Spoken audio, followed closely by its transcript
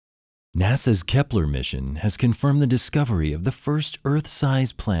NASA's Kepler mission has confirmed the discovery of the first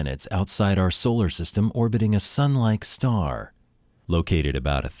Earth-sized planets outside our solar system orbiting a Sun-like star. Located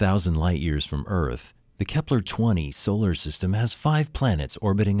about 1,000 light-years from Earth, the Kepler-20 solar system has 5 planets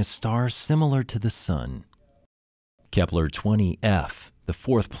orbiting a star similar to the Sun. Kepler-20f, the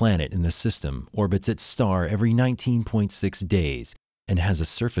 4th planet in the system, orbits its star every 19.6 days and has a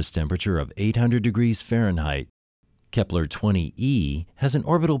surface temperature of 800 degrees Fahrenheit. Kepler-20e has an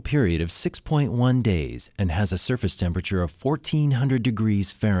orbital period of 6.1 days and has a surface temperature of 1400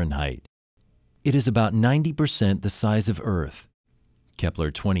 degrees Fahrenheit. It is about 90% the size of Earth.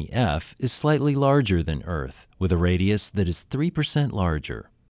 Kepler-20f is slightly larger than Earth, with a radius that is 3% larger.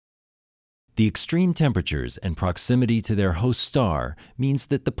 The extreme temperatures and proximity to their host star means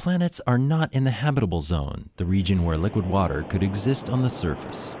that the planets are not in the habitable zone, the region where liquid water could exist on the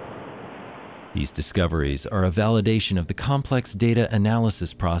surface. These discoveries are a validation of the complex data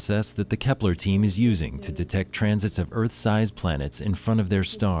analysis process that the Kepler team is using to detect transits of Earth-sized planets in front of their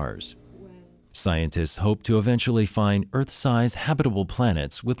stars. Scientists hope to eventually find Earth-sized habitable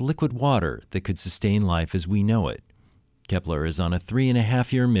planets with liquid water that could sustain life as we know it. Kepler is on a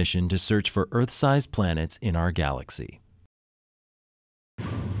 3.5-year mission to search for Earth-sized planets in our galaxy.